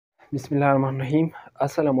Bismillahirrahmanirrahim.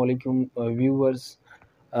 Assalamu alaikum, viewers.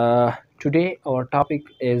 Today our topic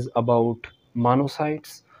is about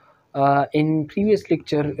monocytes. In previous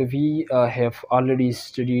lecture, we have already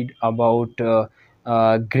studied about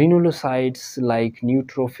granulocytes like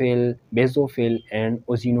neutrophil, basophil, and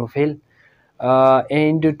eosinophil.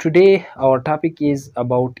 And today our topic is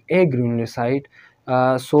about agranulocyte.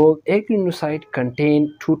 So agranulocyte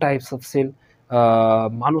contain two types of cell,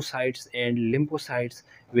 monocytes and lymphocytes,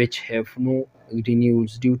 which have no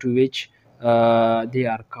granules, due to which they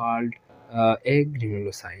are called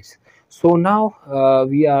agranulocytes. So now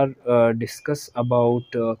we are discuss about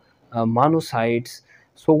monocytes.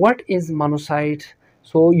 So what is monocyte?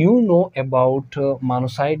 So you know about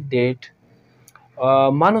monocyte, that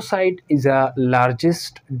monocyte is a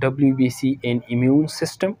largest WBC in immune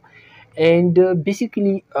system, and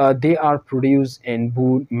basically they are produced in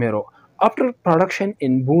bone marrow. After production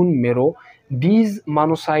in bone marrow, these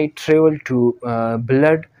monocytes travel to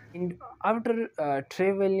blood, and after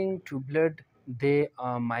traveling to blood, they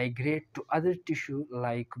migrate to other tissue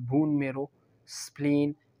like bone marrow,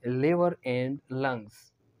 spleen, liver, and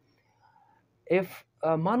lungs. If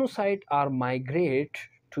monocyte are migrate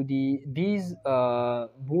to these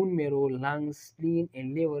bone marrow, lungs, spleen,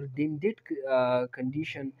 and liver, then that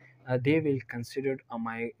condition they will considered a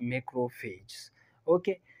macrophages.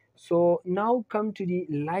 Okay, so now come to the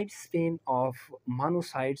lifespan of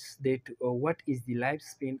monocytes. That what is the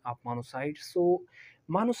lifespan of monocytes? So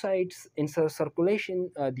monocytes in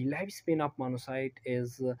circulation, the lifespan of monocyte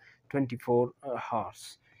is 24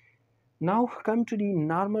 hours. Now come to the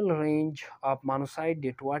normal range of monocyte.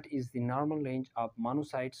 That what is the normal range of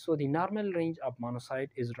monocyte? So the normal range of monocyte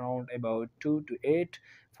is around about 2 to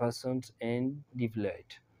 8% in the blood.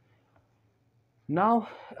 Now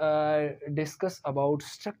discuss about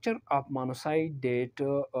structure of monocyte,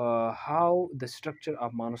 that how the structure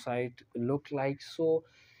of monocyte look like. So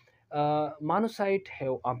monocyte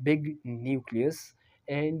have a big nucleus,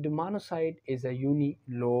 and monocyte is a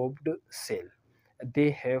unilobed cell.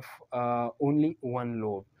 They have only one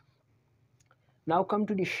lobe. Now come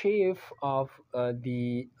to the shape of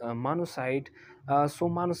the monocyte. So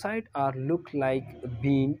monocyte are look like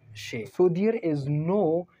bean shape. So there is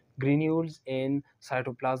no granules in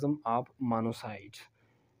cytoplasm of monocyte.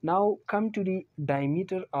 Now come to the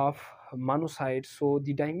diameter of monocyte. So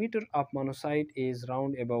the diameter of monocyte is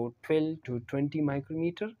round about 12 to 20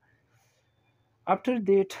 micrometer. After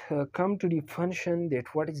that come to the function,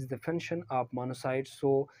 that what is the function of monocyte.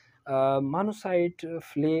 So monocyte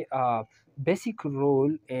play a basic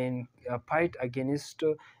role in fight against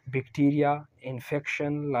bacteria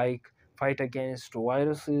infection, like fight against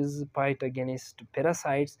viruses, fight against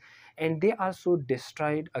parasites, and they also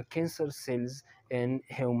destroyed cancer cells in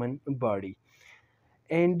human body.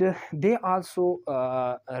 And they also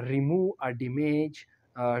remove or damage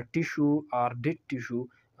tissue or dead tissue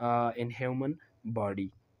in human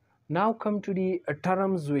body. Now come to the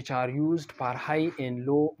terms which are used for high and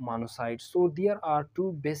low monocytes. So there are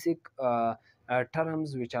two basic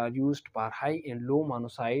terms which are used for high and low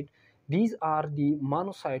monocyte. These are the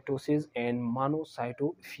monocytosis and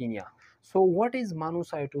monocytopenia. So what is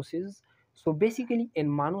monocytosis? So basically in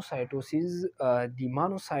monocytosis, the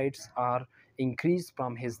monocytes are increased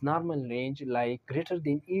from his normal range, like greater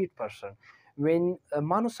than 8%. When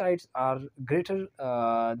monocytes are greater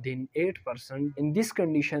than 8%, in this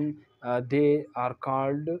condition they are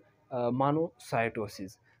called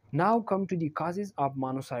monocytosis. Now come to the causes of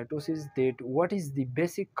monocytosis, that what is the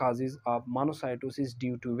basic causes of monocytosis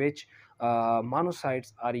due to which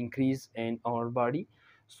monocytes are increased in our body.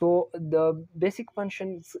 So the basic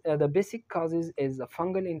functions, the basic causes is a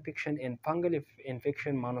fungal infection. And fungal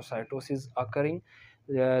infection monocytosis occurring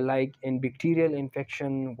like in bacterial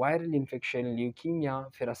infection, viral infection,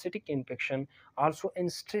 leukemia, parasitic infection. Also in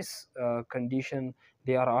stress condition,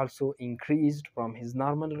 they are also increased from his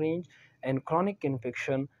normal range, and chronic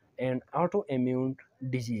infection and autoimmune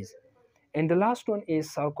disease. And the last one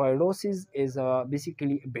is sarcoidosis, is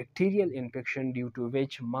basically bacterial infection due to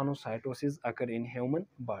which monocytosis occur in human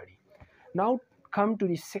body. Now come to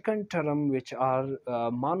the second term, which are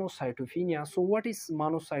monocytopenia. So what is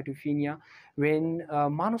monocytopenia? When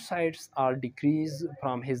monocytes are decreased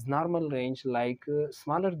from his normal range, like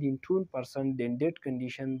smaller than 2%, then that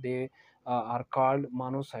condition they are called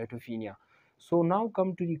monocytopenia. So now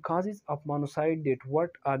come to the causes of monocyte, that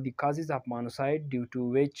what are the causes of monocyte due to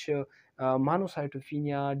which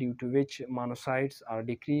monocytopenia, due to which monocytes are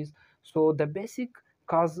decreased. So the basic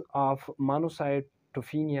cause of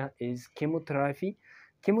monocytopenia is chemotherapy.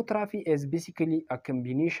 Chemotherapy is basically a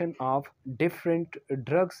combination of different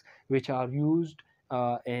drugs which are used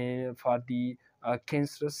for the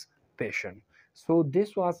cancerous participation. So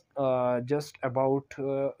this was just about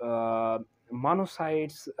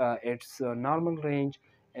monocytes, its normal range,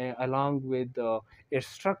 along with its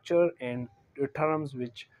structure and the terms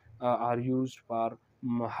which are used for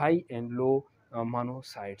high and low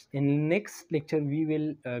monocytes. In next lecture, we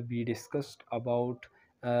will be discussed about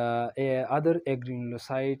other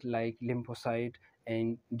agranulocyte like lymphocyte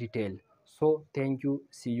and detail. So thank you.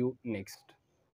 See you next.